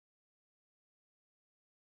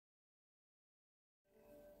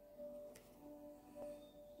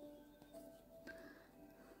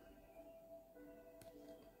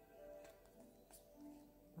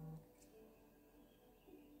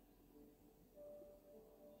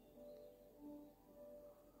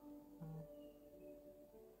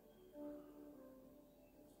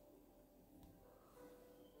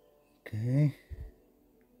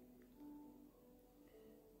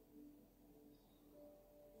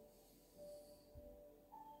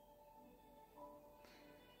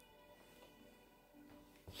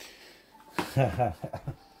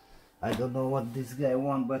I don't know what this guy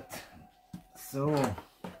wants, but so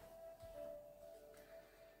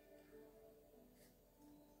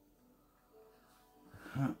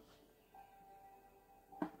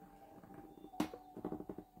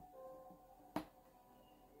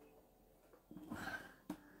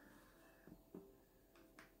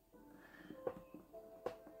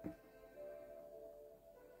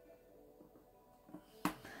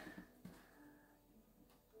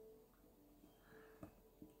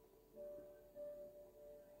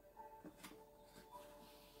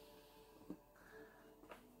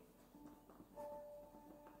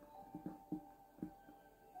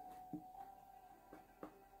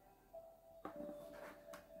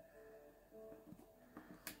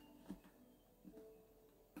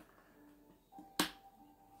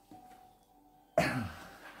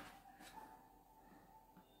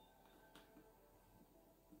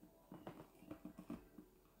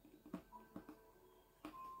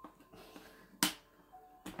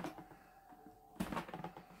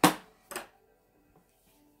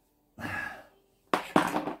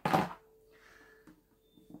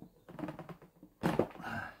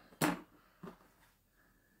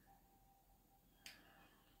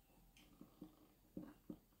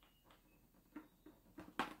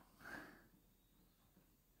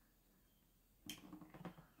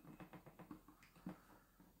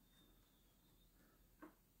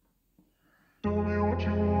Tell me what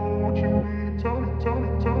you want, what you need. Tell me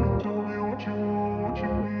what you want, what you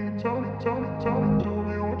need. Tell me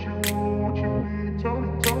what you want, what you need. Tell me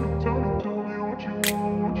what you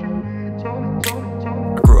want, what you need. Tell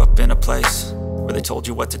me. I grew up in a place where they told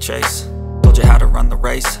you what to chase, told you how to run the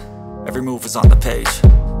race. Every move was on the page,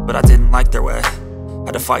 but I didn't like their way.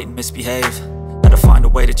 Had to fight and misbehave, had to find a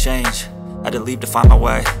way to change, had to leave to find my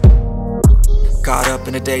way. Caught up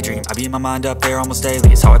in a daydream, I beat my mind up there almost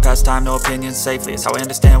daily. It's how I pass time, no opinions safely. It's how I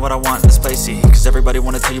understand what I want in this place, see. Cause everybody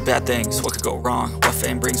wanna tell you bad things, what could go wrong, what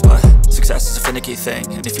fame brings. But success is a finicky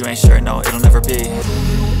thing, and if you ain't sure, no, it'll never be.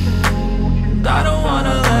 I don't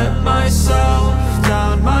wanna let myself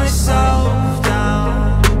down, myself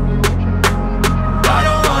down. I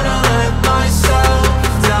don't wanna let myself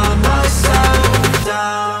down, myself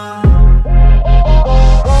down.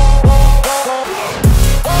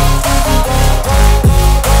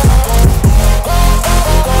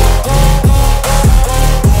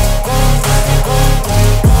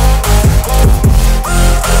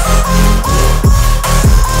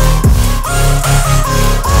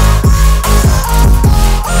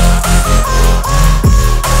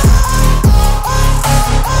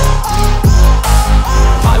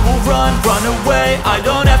 Run away, I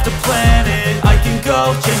don't have to plan it. I can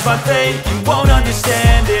go, change my fate, you won't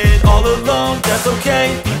understand it. All alone, that's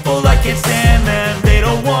okay, people I can't stand them. They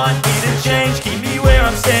don't want me to change, keep me where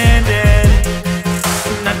I'm standing.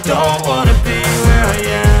 And I don't wanna be where I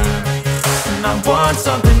am, and I want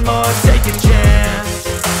something more, take a chance.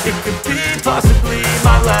 It could be possibly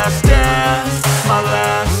my last dance, my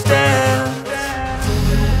last dance.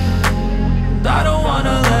 And I don't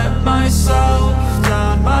wanna let myself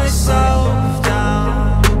down, myself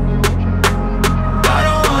down. I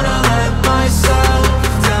don't wanna let myself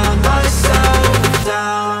down, myself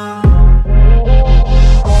down.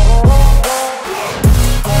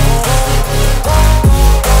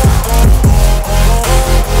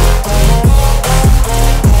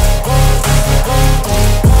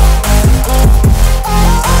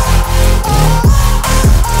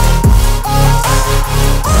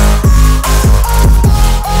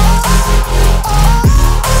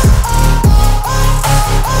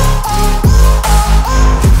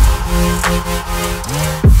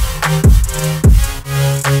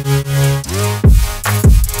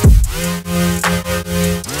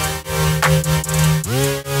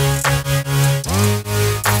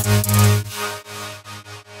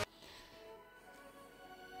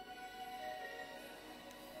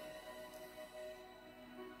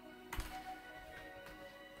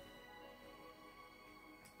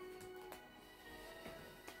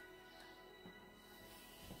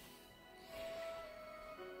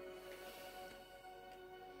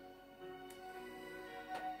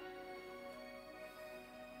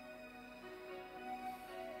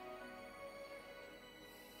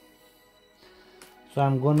 So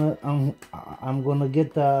I'm gonna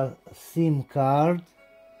get a SIM card.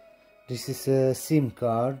 This is a SIM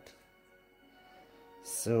card.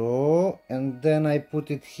 So, and then I put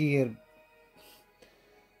it here.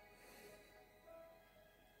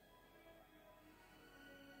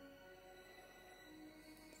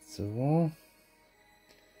 So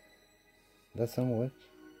that's how much.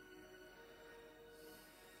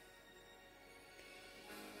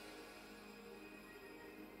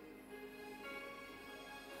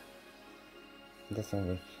 Doesn't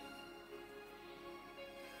work.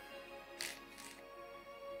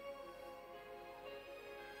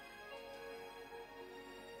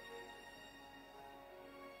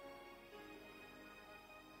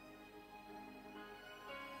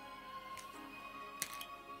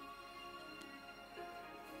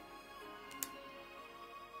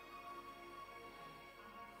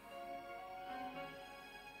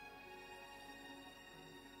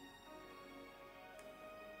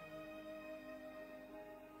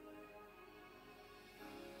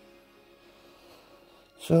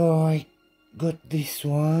 So I got this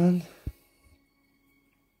one.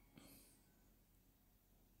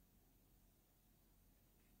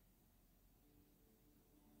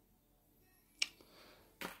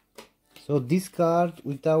 So this card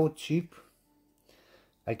without chip,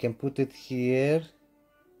 I can put it here.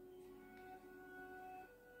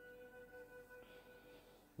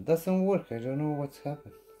 It doesn't work. I don't know what's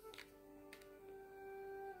happened.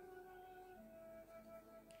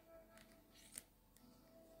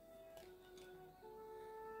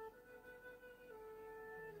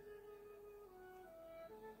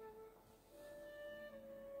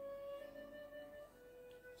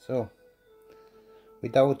 So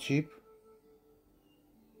without chip,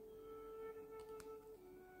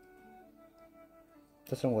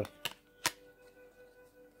 doesn't work.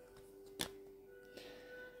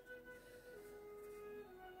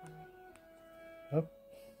 Nope.